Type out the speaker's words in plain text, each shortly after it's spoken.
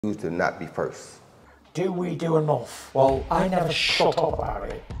to not be first. Do we do enough? Well, I never shut up about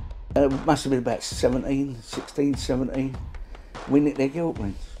it. It must have been about 16, 17. We nicked their gilt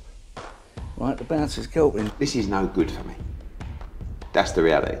rings. Right, the bouncer's gilt ring. This is no good for me. That's the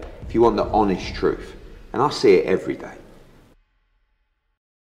reality. If you want the honest truth, and I see it every day.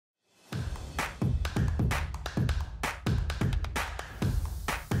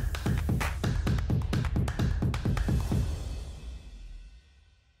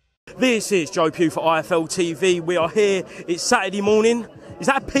 This is Joe Pugh for IFL TV. We are here. It's Saturday morning. Is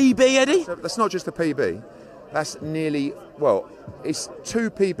that a PB, Eddie? So that's not just a PB. That's nearly, well, it's 2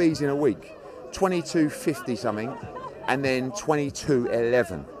 PBs in a week. 22.50 something, and then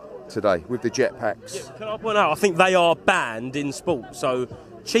 22.11 today with the jetpacks. Yeah, can I point out, I think they are banned in sport, so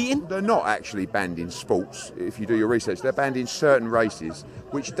cheating? They're not actually banned in sports, if you do your research. They're banned in certain races,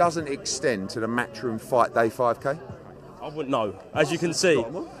 which doesn't extend to the Matchroom Fight Day 5K. I wouldn't know, as you can see.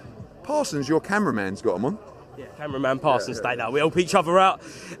 Parsons, your cameraman's got them on. Yeah, cameraman Parsons, stay there. We help each other out.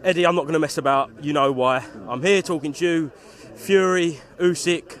 Eddie, I'm not going to mess about. You know why. I'm here talking to you. Fury,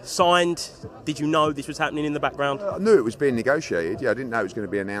 Usyk, signed. Did you know this was happening in the background? I knew it was being negotiated. Yeah, I didn't know it was going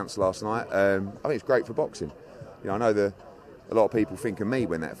to be announced last night. I think it's great for boxing. You know, I know a lot of people think of me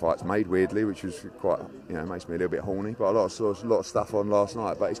when that fight's made, weirdly, which was quite, you know, makes me a little bit horny. But I saw a lot of stuff on last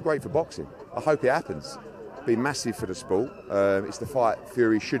night. But it's great for boxing. I hope it happens. Be massive for the sport. It's the fight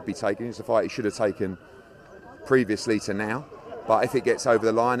Fury should be taking. It's the fight he should have taken previously to now. But if it gets over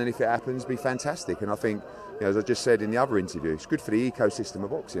the line and if it happens, be fantastic. And I think, you know, as I just said in the other interview, it's good for the ecosystem of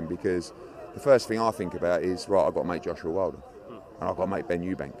boxing, because the first thing I think about is, right, I've got to make Joshua Wilder and I've got to make Ben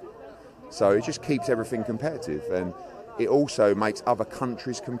EUBANK. So it just keeps everything competitive, and it also makes other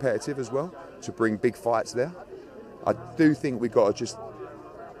countries competitive as well to bring big fights there. I do think we've got to just,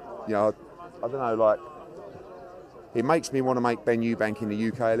 you know, I don't know, like, it makes me want to make Ben EUBANK in the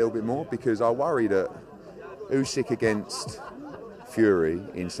UK a little bit more, because I worry that Usyk against Fury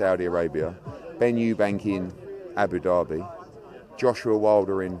in Saudi Arabia, Ben EUBANK in Abu Dhabi, Joshua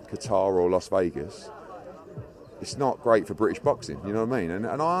Wilder in Qatar or Las Vegas, it's not great for British boxing, you know what I mean?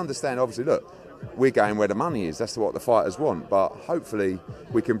 And I understand, obviously, look, we're going where the money is, that's what the fighters want, but hopefully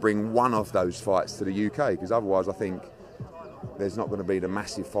we can bring one of those fights to the UK, because otherwise I think there's not going to be the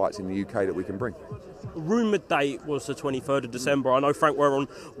massive fights in the UK that we can bring. Rumoured date was the 23rd of December. I know Frank Warren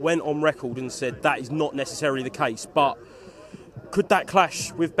went on record and said that is not necessarily the case, but could that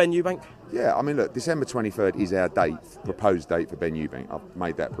clash with Ben EUBANK? Yeah, I mean, look, December 23rd is our date, proposed date for Ben EUBANK. I've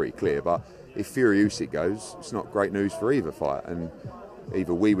made that pretty clear, but if Fury Usyk goes, it's not great news for either fight, and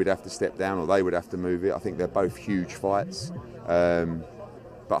either we would have to step down or they would have to move it. I think they're both huge fights,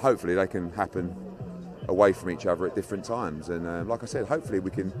 but hopefully they can happen away from each other at different times, and like I said, hopefully we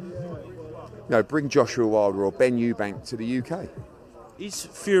can, you know, bring Joshua Wilder or Ben EUBANK to the UK. Is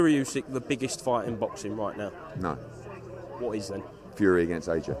Fury Usyk the biggest fight in boxing right now? No. What is then? Fury against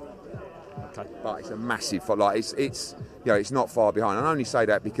AJ. Okay. But it's a massive fight. Like it's you know, it's not far behind. And I only say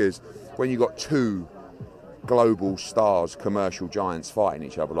that because when you've got 2 global stars, commercial giants fighting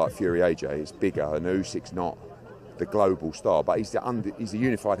each other like Fury AJ, it's bigger, and Usyk's not the global star, but he's the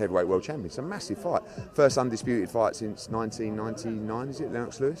unified heavyweight world champion. It's a massive fight. First undisputed fight since 1999, is it,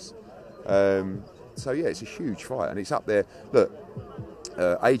 Lennox Lewis? So yeah, it's a huge fight, and it's up there. Look,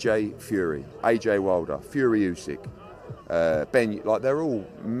 AJ Fury, AJ Wilder, Fury Usyk, Ben, like, they're all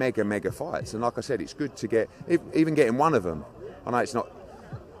mega fights, and like I said, it's good to get, even getting one of them. I know it's not,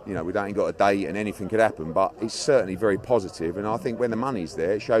 you know, we ain't got a date and anything could happen, but it's certainly very positive, and I think when the money's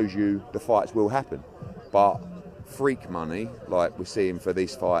there, it shows you the fights will happen. But freak money, like we're seeing for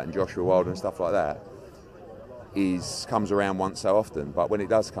this fight and Joshua Wilder and stuff like that, comes around once so often. But when it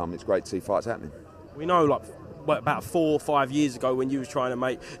does come, it's great to see fights happening. We know, like, about 4 or 5 years ago, when you was trying to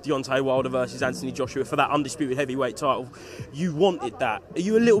make Deontay Wilder versus Anthony Joshua for that undisputed heavyweight title, you wanted that. Are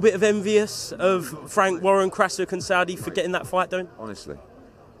you a little bit envious of Frank Warren, Krasuk and Saudi for getting that fight done? Honestly,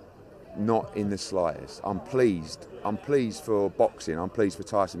 not in the slightest. I'm pleased. I'm pleased for boxing. I'm pleased for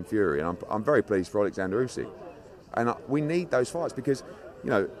Tyson Fury, and I'm very pleased for Alexander Usyk. And we need those fights, because, you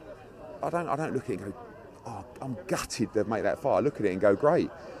know, I don't look at it and go, oh, I'm gutted they've made that fight. I look at it and go, great.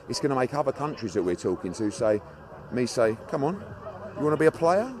 It's going to make other countries that we're talking to say, come on, you want to be a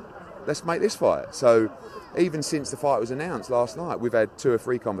player? Let's make this fight. So even since the fight was announced last night, we've had 2 or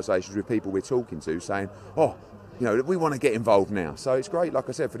 3 conversations with people we're talking to saying, oh, you know, we want to get involved now. So it's great, like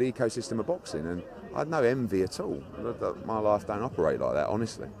I said, for the ecosystem of boxing, and I had no envy at all. My life don't operate like that,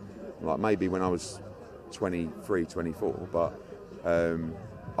 honestly. Like, maybe when I was 23, 24, but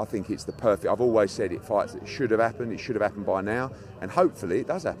I think it's the perfect. I've always said it fights that should have happened. It should have happened by now, and hopefully it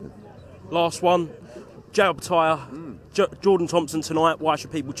does happen. Last one. Jab Tyre, Jordan Thompson tonight. Why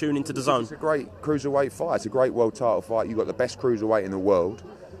should people tune into the Zone? It's a great cruiserweight fight. It's a great world title fight. You've got the best cruiserweight in the world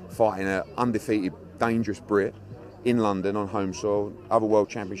fighting an undefeated, dangerous Brit in London on home soil. Other world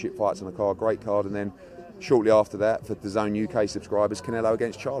championship fights on the card, great card. And then shortly after that, for the Zone UK subscribers, Canelo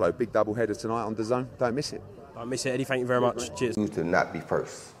against Charlo. Big double header tonight on the Zone. Don't miss it. Don't miss it, Eddie. Thank you very much. Cheers. To not be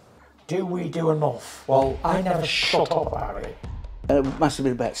first. Do we do enough? Well, I never shut up about it. Must have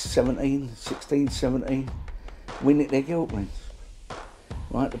been about 16, 17. We nicked their guilt rings.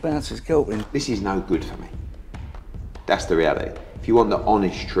 Right, the bouncer's guilt ring. This is no good for me. That's the reality. If you want the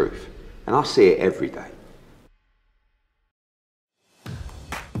honest truth, and I see it every day,